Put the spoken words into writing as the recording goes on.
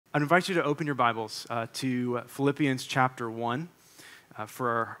I'd invite you to open your Bibles to Philippians chapter 1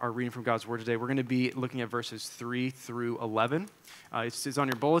 for our reading from God's Word today. We're going to be looking at verses 3 through 11. It's on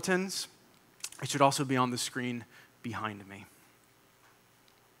your bulletins. It should also be on the screen behind me.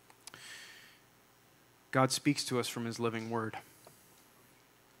 God speaks to us from His living Word.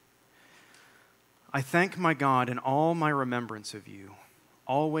 I thank my God in all my remembrance of you,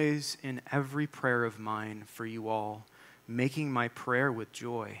 always in every prayer of mine for you all, making my prayer with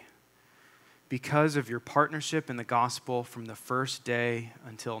joy, because of your partnership in the gospel from the first day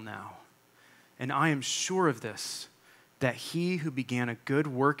until now. And I am sure of this, that He who began a good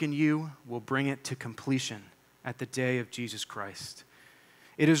work in you will bring it to completion at the day of Jesus Christ.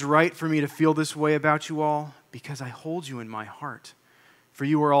 It is right for me to feel this way about you all, because I hold you in my heart. For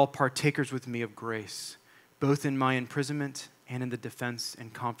you are all partakers with me of grace, both in my imprisonment and in the defense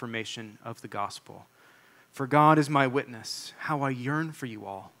and confirmation of the gospel. For God is my witness, how I yearn for you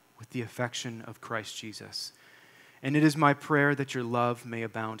all with the affection of Christ Jesus. And it is my prayer that your love may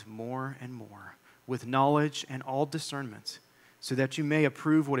abound more and more, with knowledge and all discernment, so that you may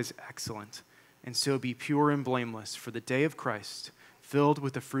approve what is excellent, and so be pure and blameless for the day of Christ, filled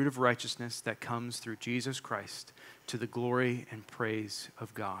with the fruit of righteousness that comes through Jesus Christ, to the glory and praise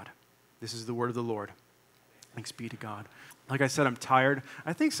of God. This is the word of the Lord. Thanks be to God. Like I said, I'm tired.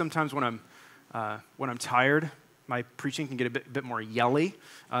 I think sometimes when I'm tired, my preaching can get a bit more yelly.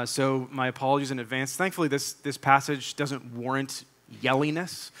 So my apologies in advance. Thankfully, this passage doesn't warrant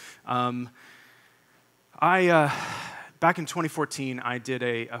yelliness. Back in 2014, I did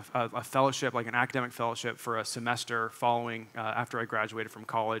a fellowship, like an academic fellowship for a semester following after I graduated from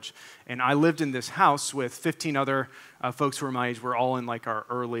college. And I lived in this house with 15 other folks who were my age. We're all in like our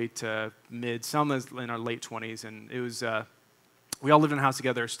early to mid, some in our late 20s. And it was, we all lived in a house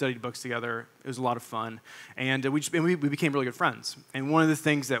together, studied books together. It was a lot of fun. And we became really good friends. And one of the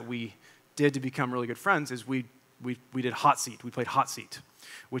things that we did to become really good friends is we did hot seat. We played hot seat,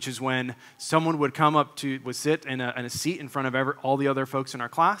 which is when someone would sit in a seat in front of all the other folks in our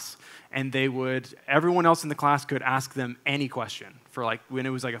class, and everyone else in the class could ask them any question for when it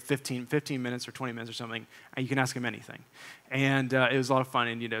was like a 15 minutes or 20 minutes or something, and you can ask them anything. And it was a lot of fun,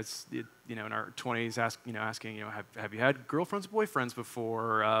 and in our 20s, asking, have you had girlfriends, boyfriends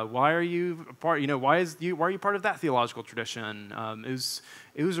before? Why are you part? Why are you part of that theological tradition?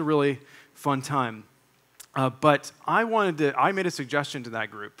 It was a really fun time. But I made a suggestion to that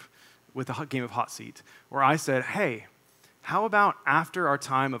group with a game of hot seat, where I said, hey, how about after our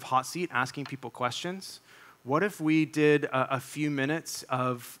time of hot seat asking people questions, what if we did a few minutes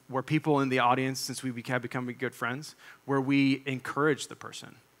of where people in the audience, since we have become good friends, where we encourage the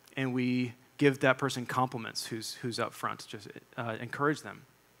person and we give that person compliments who's up front, just encourage them.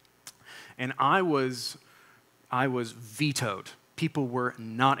 And I was vetoed. People were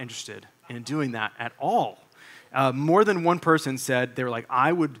not interested in doing that at all. More than one person said, they were like,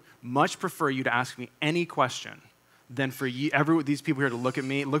 I would much prefer you to ask me any question than for these people here to look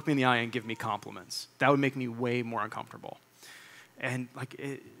me in the eye and give me compliments. That would make me way more uncomfortable. And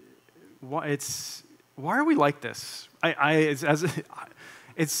why are we like this?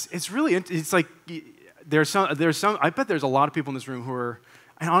 It's really, it's like, there's some, I bet there's a lot of people in this room who are,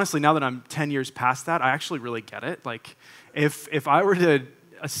 and honestly, now that I'm 10 years past that, I actually really get it. Like, if I were to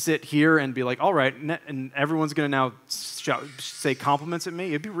sit here and be like, all right, and everyone's going to now say compliments at me,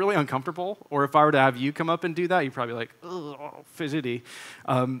 it'd be really uncomfortable. Or if I were to have you come up and do that, you'd probably be like, oh, fidgety.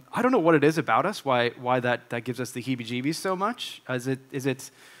 I don't know what it is about us, why that gives us the heebie-jeebies so much. Is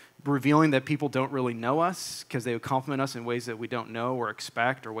it revealing that people don't really know us because they would compliment us in ways that we don't know or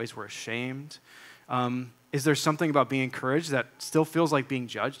expect, or ways we're ashamed? Is there something about being encouraged that still feels like being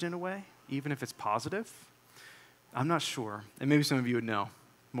judged in a way, even if it's positive? I'm not sure. And maybe some of you would know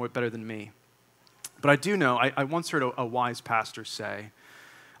better than me. But I do know, I once heard a wise pastor say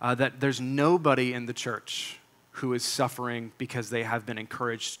that there's nobody in the church who is suffering because they have been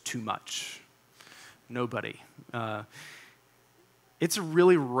encouraged too much. Nobody. It's a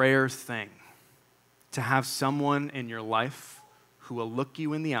really rare thing to have someone in your life who will look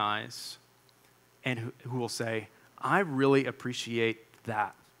you in the eyes and who will say, I really appreciate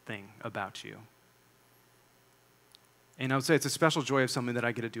that thing about you. And I would say it's a special joy of something that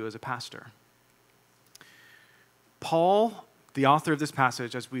I get to do as a pastor. Paul, the author of this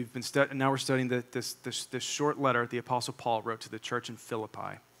passage, as we've been now we're studying this short letter the Apostle Paul wrote to the church in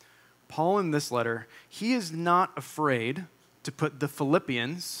Philippi. Paul, in this letter, he is not afraid to put the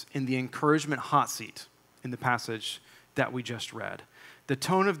Philippians in the encouragement hot seat in the passage that we just read. The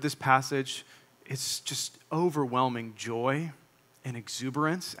tone of this passage is just overwhelming joy and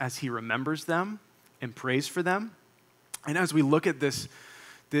exuberance as he remembers them and prays for them. And as we look at this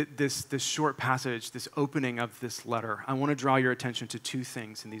this short passage, this opening of this letter, I want to draw your attention to two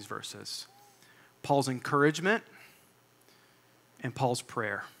things in these verses: Paul's encouragement and Paul's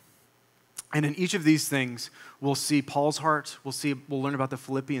prayer. And in each of these things, we'll see Paul's heart, we'll learn about the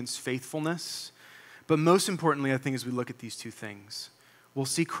Philippians' faithfulness, but most importantly, I think as we look at these two things, we'll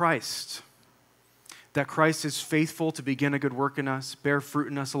see Christ, that Christ is faithful to begin a good work in us, bear fruit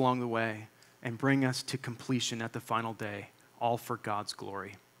in us along the way, and bring us to completion at the final day, all for God's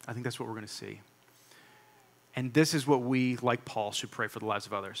glory. I think that's what we're going to see. And this is what we, like Paul, should pray for the lives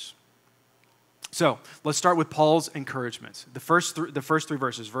of others. So let's start with Paul's encouragement. The first three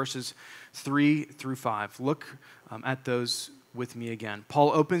verses, verses 3 through 5. Look at those with me again.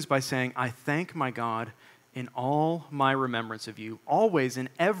 Paul opens by saying, "I thank my God in all my remembrance of you, always in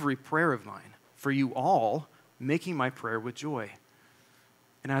every prayer of mine, for you all, making my prayer with joy."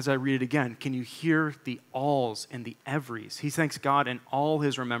 And as I read it again, can you hear the alls and the everys? He thanks God in all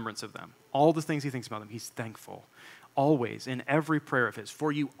his remembrance of them. All the things he thinks about them, he's thankful. Always, in every prayer of his,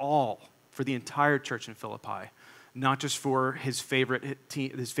 for you all, for the entire church in Philippi, not just for his favorite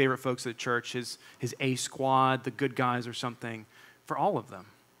folks at the church, his A squad, the good guys or something, for all of them.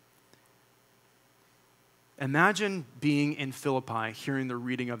 Imagine being in Philippi, hearing the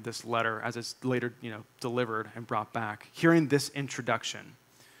reading of this letter as it's later, delivered and brought back, hearing this introduction.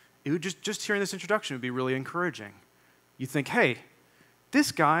 It would just hearing this introduction would be really encouraging. You think, hey,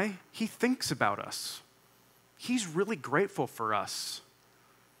 this guy, he thinks about us. He's really grateful for us.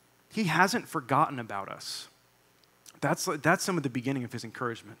 He hasn't forgotten about us. That's some of the beginning of his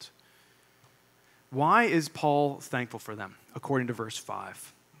encouragement. Why is Paul thankful for them, according to verse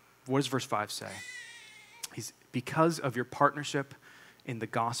 5? What does verse 5 say? He's because of your partnership in the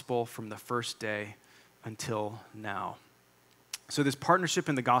gospel from the first day until now. So this partnership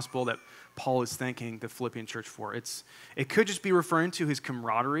in the gospel that Paul is thanking the Philippian church for, it could just be referring to his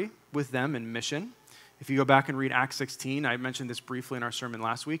camaraderie with them in mission. If you go back and read Acts 16, I mentioned this briefly in our sermon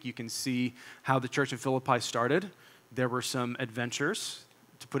last week, you can see how the church in Philippi started. There were some adventures,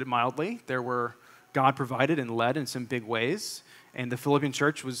 to put it mildly. God provided and led in some big ways. And the Philippian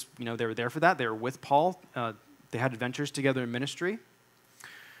church was, they were there for that. They were with Paul. They had adventures together in ministry.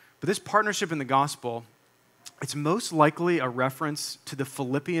 But this partnership in the gospel, it's most likely a reference to the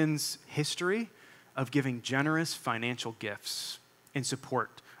Philippians' history of giving generous financial gifts in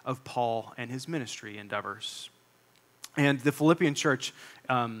support of Paul and his ministry endeavors. And the Philippian church,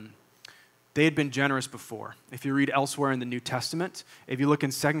 they had been generous before. If you read elsewhere in the New Testament, if you look in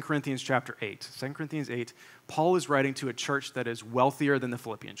 2 Corinthians chapter 8, 2 Corinthians 8, Paul is writing to a church that is wealthier than the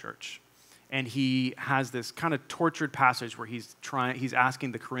Philippian church. And he has this kind of tortured passage where he's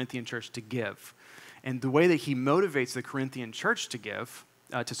asking the Corinthian church to give. And the way that he motivates the Corinthian church to give,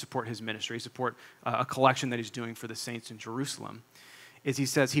 to support his ministry, support a collection that he's doing for the saints in Jerusalem, is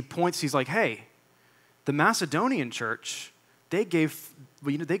he's like, hey, the Macedonian church, they gave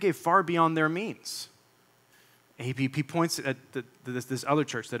far beyond their means. And he points at this other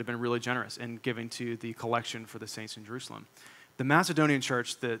church that had been really generous in giving to the collection for the saints in Jerusalem. The Macedonian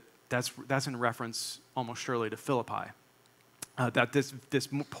church, that's in reference almost surely to Philippi. That this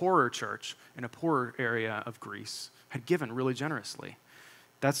poorer church in a poorer area of Greece had given really generously.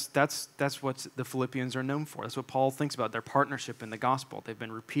 That's what the Philippians are known for. That's what Paul thinks about, their partnership in the gospel. They've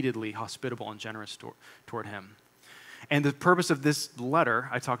been repeatedly hospitable and generous toward him. And the purpose of this letter,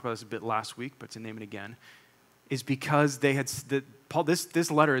 I talked about this a bit last week, but to name it again, is because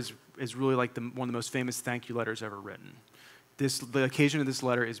this letter is really like one of the most famous thank you letters ever written. The occasion of this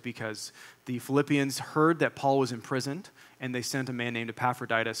letter is because the Philippians heard that Paul was imprisoned, and they sent a man named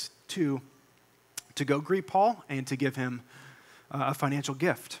Epaphroditus to go greet Paul and to give him a financial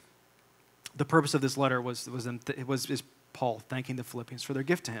gift. The purpose of this letter was Paul thanking the Philippians for their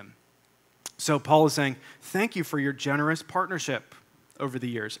gift to him. So Paul is saying, thank you for your generous partnership over the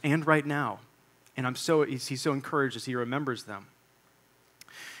years and right now. And he's so encouraged as he remembers them.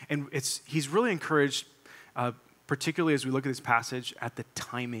 And he's really encouraged, particularly as we look at this passage, at the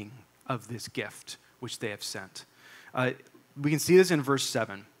timing of this gift which they have sent. We can see this in verse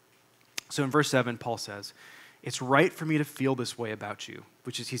 7. So in verse 7, Paul says, it's right for me to feel this way about you,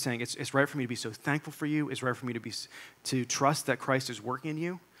 which is he's saying it's right for me to be so thankful for you. It's right for me to trust that Christ is working in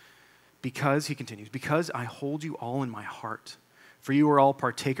you because, he continues, because I hold you all in my heart. For you are all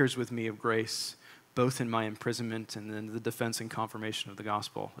partakers with me of grace, both in my imprisonment and in the defense and confirmation of the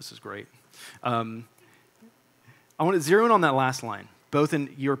gospel. This is great. I want to zero in on that last line.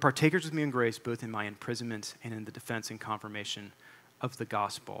 You are partakers with me in grace, both in my imprisonment and in the defense and confirmation of the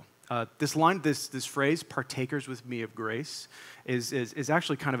gospel. This phrase, partakers with me of grace, is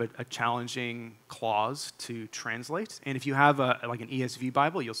actually kind of a challenging clause to translate. And if you have like an ESV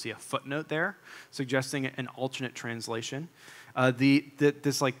Bible, you'll see a footnote there suggesting an alternate translation.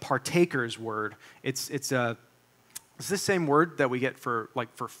 This like partakers word, it's the same word that we get for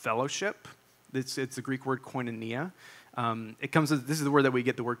fellowship. It's the Greek word koinonia. This is the word that we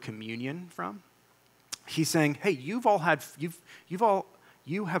get the word communion from. He's saying, hey, you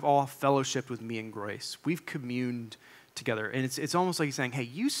have all fellowshiped with me in grace. We've communed together. And it's almost like he's saying, hey,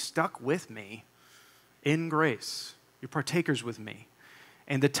 you stuck with me in grace. You're partakers with me.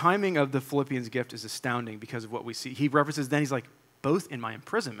 And the timing of the Philippians gift is astounding because of what we see. He references, then he's like, both in my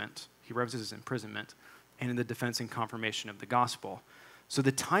imprisonment, he references his imprisonment, and in the defense and confirmation of the gospel. So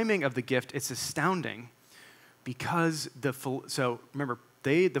the timing of the gift, it's astounding because so remember,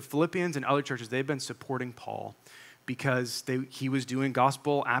 the Philippians and other churches, they've been supporting Paul because he was doing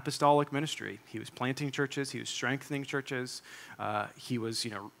gospel apostolic ministry. He was planting churches. He was strengthening churches. He was,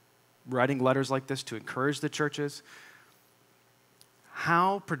 writing letters like this to encourage the churches.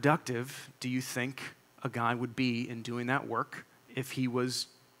 How productive do you think a guy would be in doing that work if he was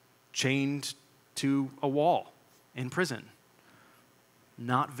chained to a wall in prison?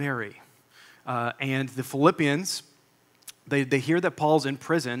 Not very. And the Philippians, they hear that Paul's in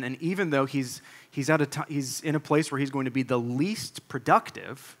prison, and even though he's in a place where he's going to be the least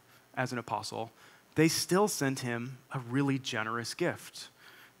productive as an apostle, they still send him a really generous gift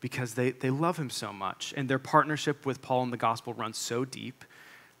because they love him so much, and their partnership with Paul in the gospel runs so deep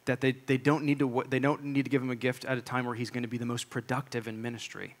that they don't need to give him a gift at a time where he's going to be the most productive in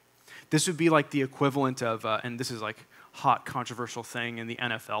ministry. This would be like the equivalent of, and this is like hot controversial thing in the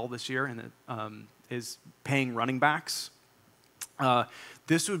NFL this year, and is paying running backs.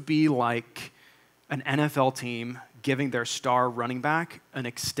 This would be like an NFL team giving their star running back an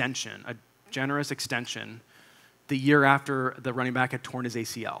extension, a generous extension, the year after the running back had torn his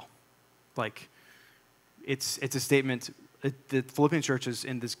ACL. Like, it's a statement. The Philippian church is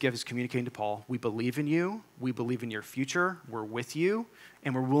in this gift is communicating to Paul, we believe in you, we believe in your future, we're with you,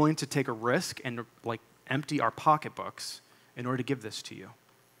 and we're willing to take a risk and like empty our pocketbooks in order to give this to you.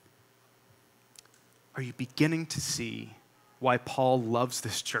 Are you beginning to see why Paul loves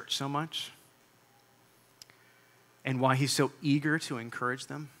this church so much? And why he's so eager to encourage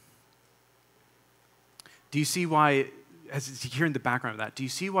them? Do you see why, as you hear in the background of that, do you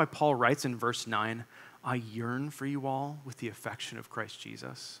see why Paul writes in verse 9, I yearn for you all with the affection of Christ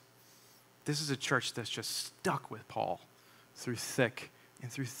Jesus? This is a church that's just stuck with Paul through thick and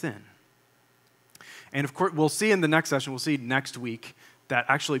through thin. And of course, we'll see in the next session, we'll see next week, that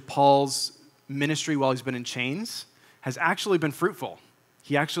actually Paul's ministry while he's been in chains has actually been fruitful.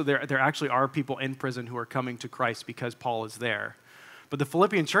 There actually are people in prison who are coming to Christ because Paul is there. But the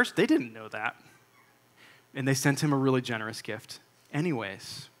Philippian church, they didn't know that. And they sent him a really generous gift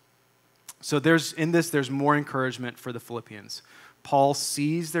anyways. So there's more encouragement for the Philippians. Paul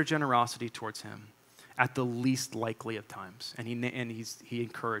sees their generosity towards him at the least likely of times, and he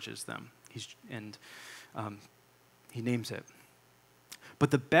encourages them. He names it.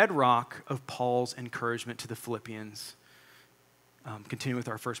 But the bedrock of Paul's encouragement to the Philippians, continue with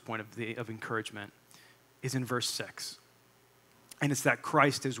our first point of encouragement, is in verse 6. And it's that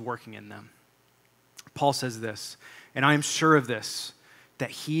Christ is working in them. Paul says this, and I am sure of this,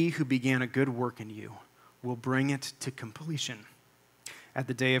 that he who began a good work in you will bring it to completion at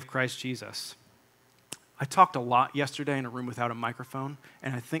the day of Christ Jesus. I talked a lot yesterday in a room without a microphone,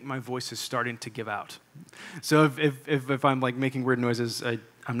 and I think my voice is starting to give out. So if I'm like making weird noises,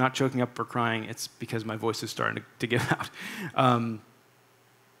 I'm not choking up or crying. It's because my voice is starting to give out.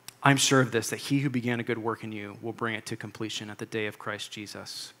 I'm sure of this, that he who began a good work in you will bring it to completion at the day of Christ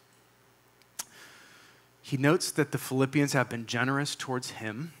Jesus. He notes that the Philippians have been generous towards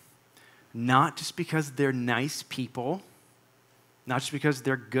him, not just because they're nice people, not just because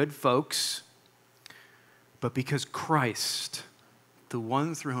they're good folks, but because Christ, the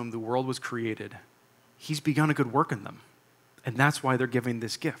one through whom the world was created, he's begun a good work in them. And that's why they're giving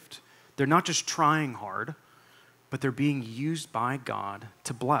this gift. They're not just trying hard, but they're being used by God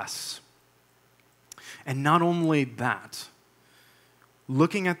to bless. And not only that,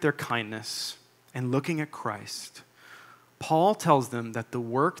 looking at their kindness and looking at Christ, Paul tells them that the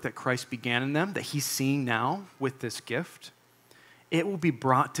work that Christ began in them, that he's seeing now with this gift, it will be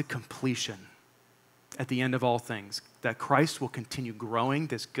brought to completion at the end of all things, that Christ will continue growing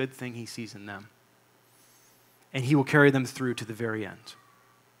this good thing he sees in them. And he will carry them through to the very end.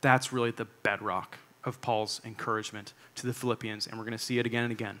 That's really the bedrock of Paul's encouragement to the Philippians, and we're going to see it again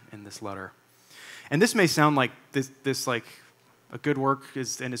and again in this letter. And this may sound like this like A good work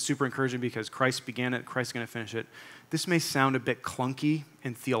is super encouraging because Christ began it, Christ's going to finish it. This may sound a bit clunky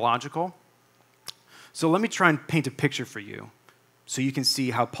and theological. So let me try and paint a picture for you so you can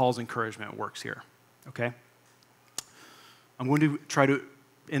see how Paul's encouragement works here, okay? I'm going to try to,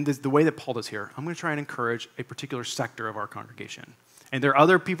 the way that Paul does here, I'm going to try and encourage a particular sector of our congregation. And there are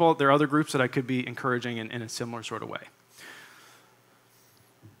other people, there are other groups that I could be encouraging in a similar sort of way.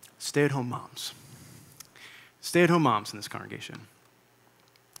 Stay-at-home moms. Stay-at-home moms in this congregation.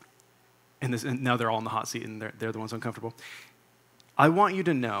 And now they're all in the hot seat and they're the ones uncomfortable. I want you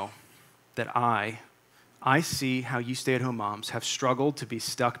to know that I see how you stay-at-home moms have struggled to be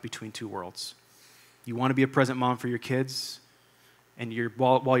stuck between two worlds. You want to be a present mom for your kids, and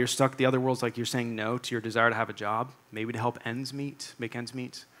while you're stuck, the other world's like you're saying no to your desire to have a job, maybe to help make ends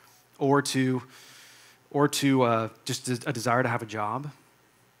meet, or to just a desire to have a job.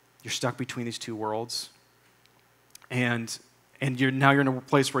 You're stuck between these two worlds, and you're in a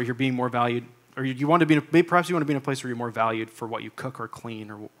place where you're being more valued, or perhaps you want to be in a place where you're more valued for what you cook or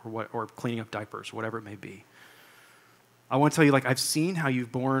clean, or cleaning up diapers, whatever it may be. I want to tell you, I've seen how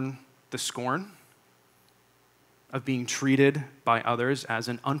you've borne the scorn of being treated by others as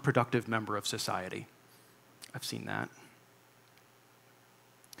an unproductive member of society. I've seen that.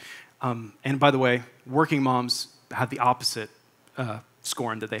 And by the way, working moms have the opposite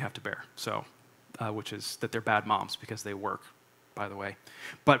scorn that they have to bear, which is that they're bad moms because they work, by the way.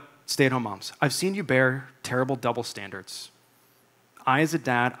 But stay-at-home moms, I've seen you bear terrible double standards. As a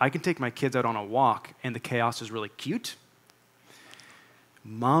dad, I can take my kids out on a walk and the chaos is really cute.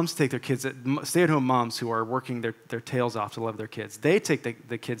 Moms take their kids, stay-at-home moms who are working their tails off to love their kids, they take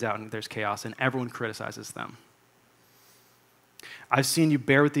the kids out and there's chaos and everyone criticizes them. I've seen you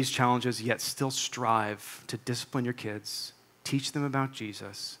bear with these challenges yet still strive to discipline your kids, teach them about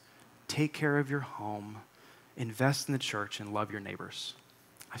Jesus, take care of your home, invest in the church, and love your neighbors.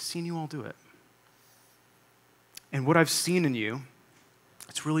 I've seen you all do it. And what I've seen in you,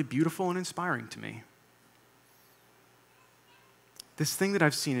 it's really beautiful and inspiring to me. This thing that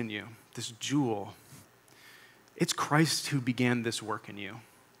I've seen in you, this jewel, it's Christ who began this work in you.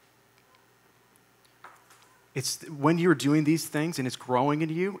 It's when you're doing these things and it's growing in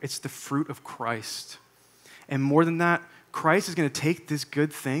you, it's the fruit of Christ. And more than that, Christ is going to take this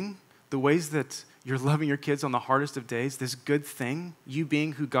good thing, the ways that you're loving your kids on the hardest of days, this good thing, you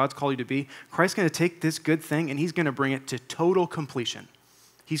being who God's called you to be, Christ's going to take this good thing and he's going to bring it to total completion.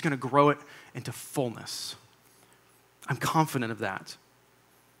 He's going to grow it into fullness. I'm confident of that.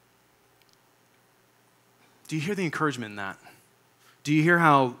 Do you hear the encouragement in that? Do you hear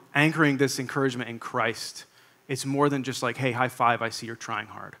how anchoring this encouragement in Christ, it's more than just like, hey, high five, I see you're trying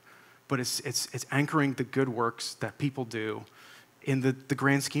hard. But it's anchoring the good works that people do in the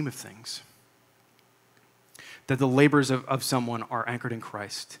grand scheme of things. That the labors of someone are anchored in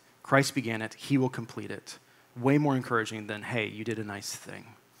Christ. Christ began it, he will complete it. Way more encouraging than, hey, you did a nice thing.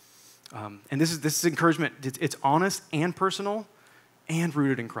 And this is encouragement. It's honest and personal and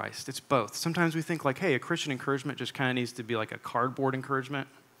rooted in Christ. It's both. Sometimes we think hey, a Christian encouragement just kind of needs to be like a cardboard encouragement.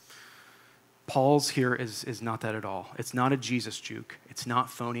 Paul's here is not that at all. It's not a Jesus juke. It's not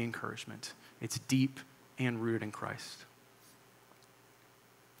phony encouragement. It's deep and rooted in Christ.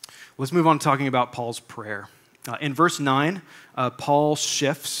 Let's move on to talking about Paul's prayer. In verse 9, Paul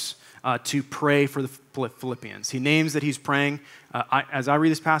shifts to pray for the Philippians. He names that he's praying. As I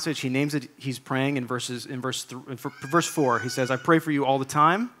read this passage, he names that he's praying in verse 4. He says, I pray for you all the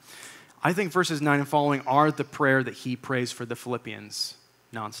time. I think verses 9 and following are the prayer that he prays for the Philippians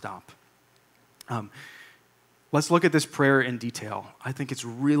nonstop. Let's look at this prayer in detail. I think it's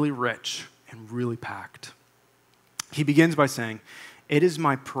really rich and really packed. He begins by saying, it is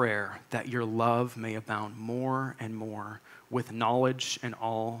my prayer that your love may abound more and more with knowledge and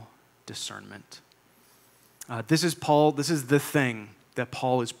all discernment. This is the thing that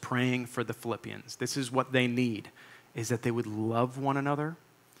Paul is praying for the Philippians. This is what they need, is that they would love one another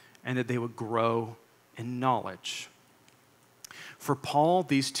and that they would grow in knowledge. For Paul,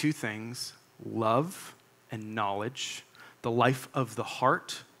 these two things, love and knowledge, the life of the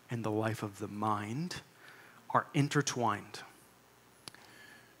heart and the life of the mind, are intertwined.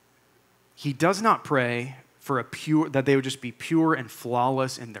 He does not pray for that they would just be pure and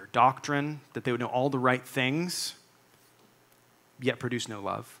flawless in their doctrine, that they would know all the right things, yet produce no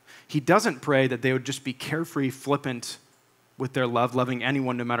love. He doesn't pray that they would just be carefree, flippant with their love, loving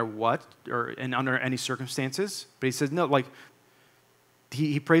anyone no matter what, and under any circumstances. But he says, no,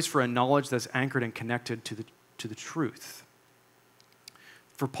 he prays for a knowledge that's anchored and connected to the truth.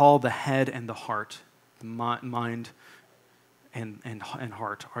 For Paul, the head and the heart, the mind and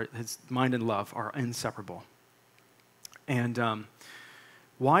heart, his mind and love are inseparable. And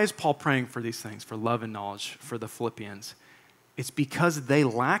why is Paul praying for these things, for love and knowledge, for the Philippians? It's because they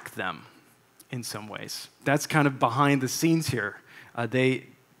lack them in some ways. That's kind of behind the scenes here.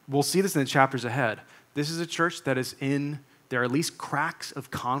 We'll see this in the chapters ahead. This is a church that there are at least cracks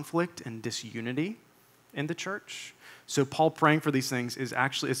of conflict and disunity in the church. So Paul praying for these things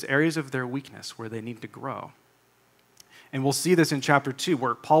it's areas of their weakness where they need to grow. And we'll see this in chapter 2,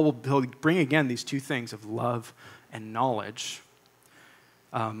 where Paul will bring again these two things of love and knowledge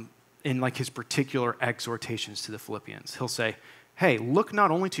in like his particular exhortations to the Philippians. He'll say, hey, look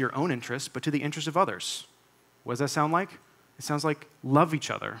not only to your own interests, but to the interests of others. What does that sound like? It sounds like love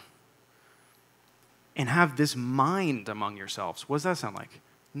each other and have this mind among yourselves. What does that sound like?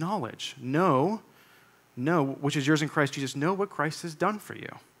 Knowledge. Know, which is yours in Christ Jesus. Know what Christ has done for you.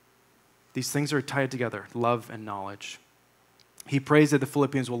 These things are tied together, love and knowledge. He prays that the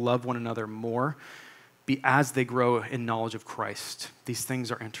Philippians will love one another more as they grow in knowledge of Christ. These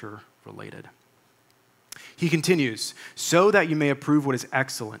things are interrelated. He continues, so that you may approve what is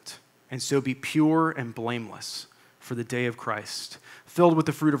excellent, and so be pure and blameless for the day of Christ, filled with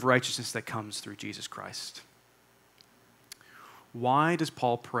the fruit of righteousness that comes through Jesus Christ. Why does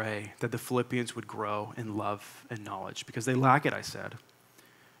Paul pray that the Philippians would grow in love and knowledge? Because they lack it, I said.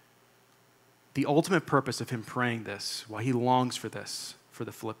 The ultimate purpose of him praying this, why he longs for this for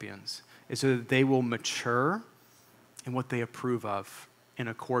the Philippians, is so that they will mature in what they approve of in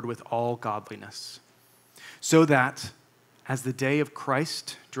accord with all godliness. So that as the day of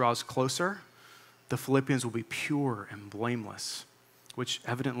Christ draws closer, the Philippians will be pure and blameless, which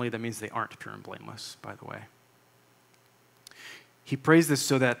evidently that means they aren't pure and blameless, by the way. He prays this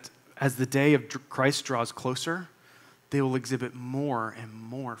so that as the day of Christ draws closer, they will exhibit more and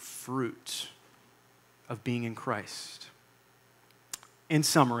more fruit of being in Christ. In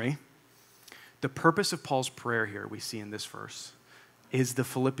summary, the purpose of Paul's prayer here we see in this verse is the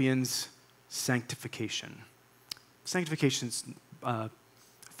Philippians' sanctification. Sanctification's a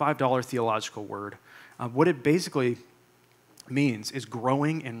 $5 theological word. What it basically means is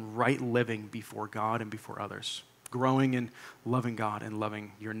growing in right living before God and before others. Growing in loving God and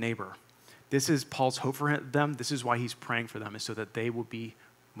loving your neighbor. This is Paul's hope for them. This is why he's praying for them, is so that they will be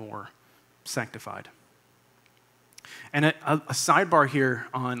more sanctified. And a sidebar here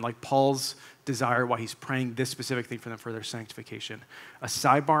on like Paul's desire, why he's praying this specific thing for them for their sanctification. A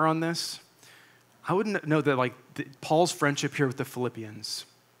sidebar on this, I would know that like Paul's friendship here with the Philippians,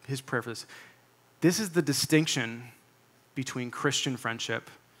 his prayer for this is the distinction between Christian friendship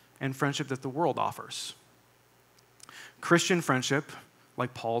and friendship that the world offers. Christian friendship,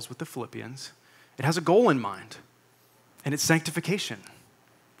 like Paul's with the Philippians, it has a goal in mind, and it's sanctification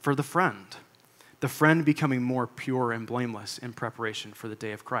for the friend becoming more pure and blameless in preparation for the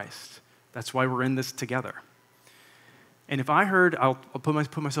day of Christ. That's why we're in this together. And if I heard, I'll put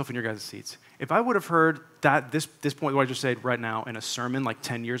myself in your guys' seats. If I would have heard that this point, what I just said right now in a sermon like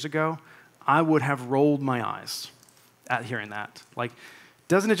 10 years ago, I would have rolled my eyes at hearing that. Like,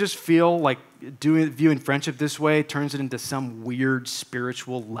 doesn't it just feel like viewing friendship this way turns it into some weird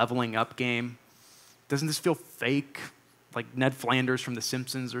spiritual leveling up game? Doesn't this feel fake? Like Ned Flanders from The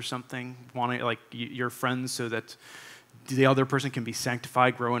Simpsons or something, wanting like you're friends so that the other person can be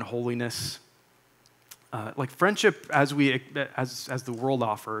sanctified, grow in holiness. Like friendship, as the world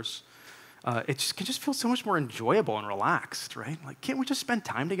offers, it can just feel so much more enjoyable and relaxed, right? Like, can't we just spend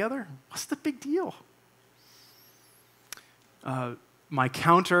time together? What's the big deal? My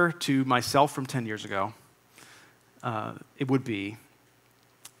counter to myself from 10 years ago, it would be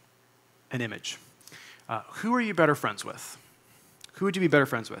an image. Who are you better friends with? Who would you be better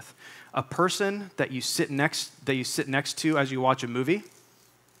friends with? A person that you sit next to as you watch a movie.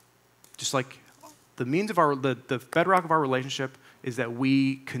 Just like the bedrock of our relationship is that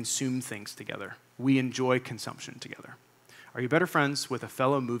we consume things together. We enjoy consumption together. Are you better friends with a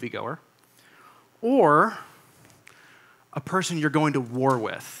fellow moviegoer or a person you're going to war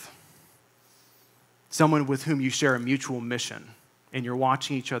with? Someone with whom you share a mutual mission and you're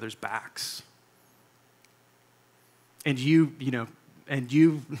watching each other's backs. And you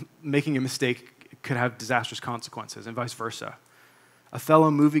making a mistake could have disastrous consequences, and vice versa. A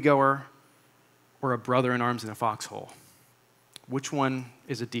fellow moviegoer or a brother in arms in a foxhole. Which one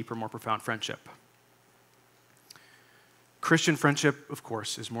is a deeper, more profound friendship? Christian friendship, of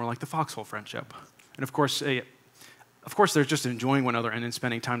course, is more like the foxhole friendship. And of course, they're just enjoying one another and then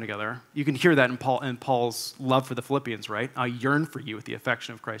spending time together. You can hear that in Paul's love for the Philippians, right? I yearn for you with the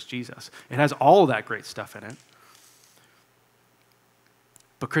affection of Christ Jesus. It has all of that great stuff in it.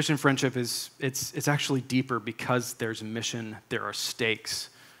 But Christian friendship it's actually deeper because there's a mission, there are stakes.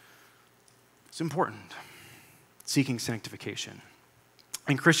 It's important. seeking sanctification.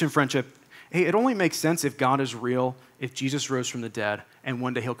 In Christian friendship, hey, it only makes sense if God is real, if Jesus rose from the dead, and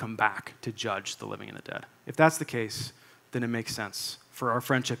one day he'll come back to judge the living and the dead. If that's the case, then it makes sense for our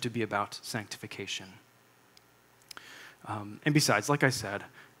friendship to be about sanctification. And besides, like I said,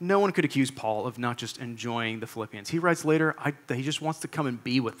 no one could accuse Paul of not just enjoying the Philippians. He writes later that he just wants to come and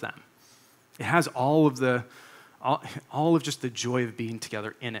be with them. It has all of just the joy of being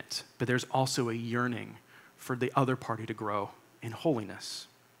together in it, but there's also a yearning for the other party to grow in holiness.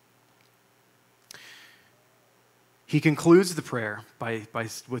 He concludes the prayer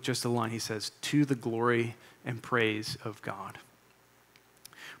with just a line. He says, "To the glory and praise of God."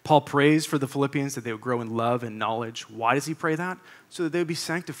 Paul prays for the Philippians that they would grow in love and knowledge. Why does he pray that? So that they would be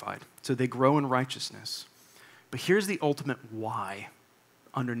sanctified, so they grow in righteousness. But here's the ultimate why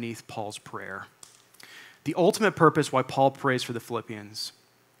underneath Paul's prayer. The ultimate purpose why Paul prays for the Philippians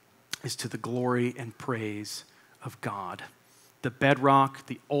is to the glory and praise of God. The bedrock,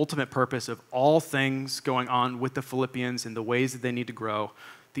 the ultimate purpose of all things going on with the Philippians and the ways that they need to grow,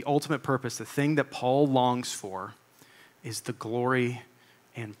 the ultimate purpose, the thing that Paul longs for, is the glory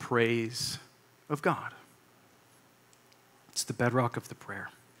and praise of God. It's the bedrock of the prayer.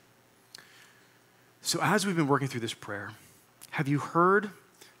 So as we've been working through this prayer, have you heard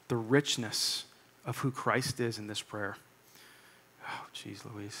the richness of who Christ is in this prayer? Oh, geez,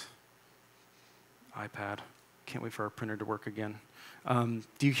 Louise. iPad. Can't wait for our printer to work again.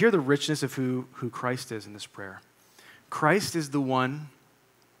 Do you hear the richness of who Christ is in this prayer? Christ is the one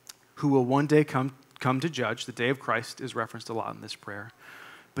who will one day come to judge. The day of Christ is referenced a lot in this prayer.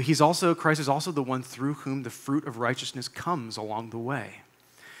 But Christ is also the one through whom the fruit of righteousness comes along the way.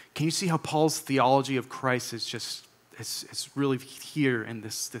 Can you see how Paul's theology of Christ is just, it's really here in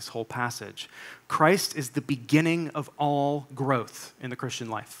this whole passage? Christ is the beginning of all growth in the Christian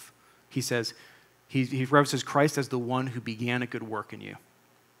life. He says, he references Christ as the one who began a good work in you.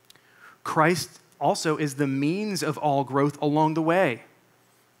 Christ also is the means of all growth along the way.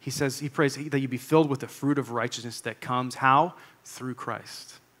 He says, he prays that you be filled with the fruit of righteousness that comes, how? Through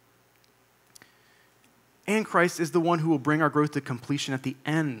Christ. And Christ is the one who will bring our growth to completion at the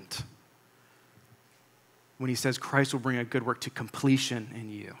end. When he says Christ will bring a good work to completion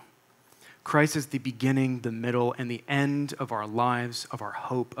in you. Christ is the beginning, the middle, and the end of our lives, of our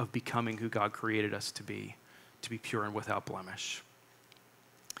hope of becoming who God created us to be pure and without blemish.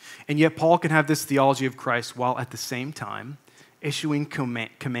 And yet Paul can have this theology of Christ while at the same time issuing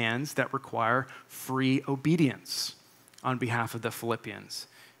commands that require free obedience on behalf of the Philippians.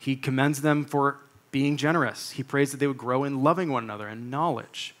 He commends them for being generous. He prays that they would grow in loving one another and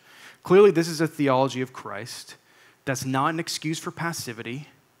knowledge. Clearly, this is a theology of Christ that's not an excuse for passivity,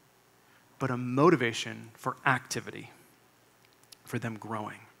 but a motivation for activity, for them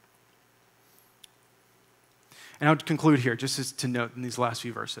growing. And I would conclude here, just as to note in these last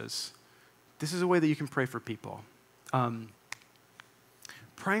few verses, this is a way that you can pray for people.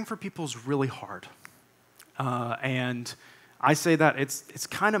 Praying for people is really hard. And I say that it's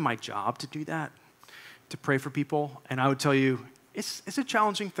kind of my job to do that, to pray for people. And I would tell you, it's a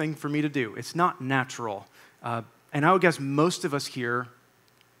challenging thing for me to do. It's not natural. And I would guess most of us here,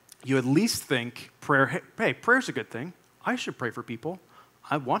 you at least think hey, prayer's a good thing. I should pray for people.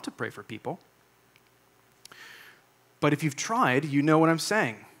 I want to pray for people. But if you've tried, you know what I'm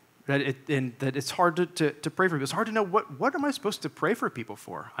saying. That it's hard to pray for people. It's hard to know what am I supposed to pray for people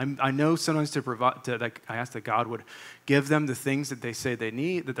for. I know sometimes I ask that God would give them the things that they say they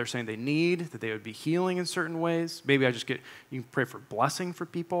need, that they're saying they need, that they would be healing in certain ways. Maybe you can pray for blessing for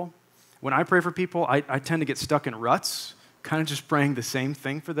people. When I pray for people, I tend to get stuck in ruts, kind of just praying the same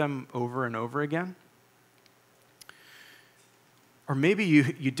thing for them over and over again. Or maybe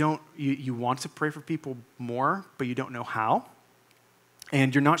you want to pray for people more, but you don't know how.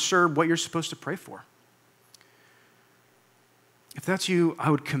 And you're not sure what you're supposed to pray for. If that's you,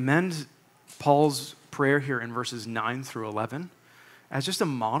 I would commend Paul's prayer here in verses 9 through 11 as just a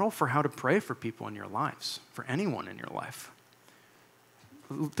model for how to pray for people in your lives, for anyone in your life.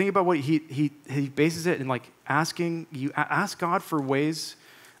 Think about what he bases it in, like ask God for ways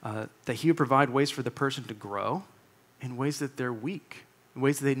that he would provide ways for the person to grow in ways that they're weak, in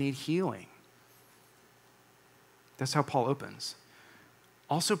ways that they need healing. That's how Paul opens.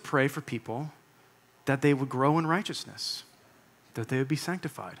 Also pray for people that they would grow in righteousness, that they would be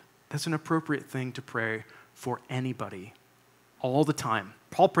sanctified. That's an appropriate thing to pray for anybody all the time.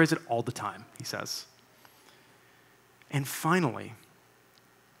 Paul prays it all the time, he says. And finally,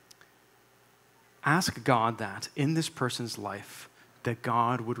 ask God that in this person's life, that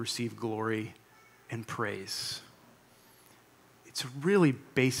God would receive glory and praise. it's a really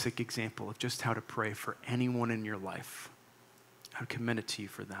basic example of just how to pray for anyone in your life. I would commend it to you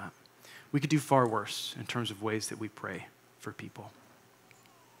for that. We could do far worse in terms of ways that we pray for people.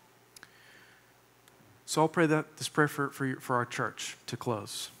 So I'll pray this prayer for our church to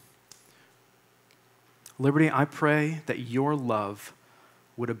close. Liberty, I pray that your love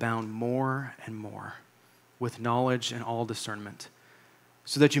would abound more and more with knowledge and all discernment,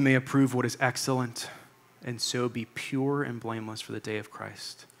 so that you may approve what is excellent and so be pure and blameless for the day of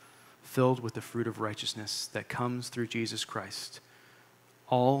Christ, filled with the fruit of righteousness that comes through Jesus Christ,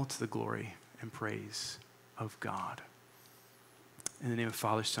 all to the glory and praise of God. In the name of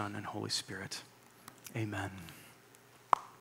Father, Son, and Holy Spirit, amen.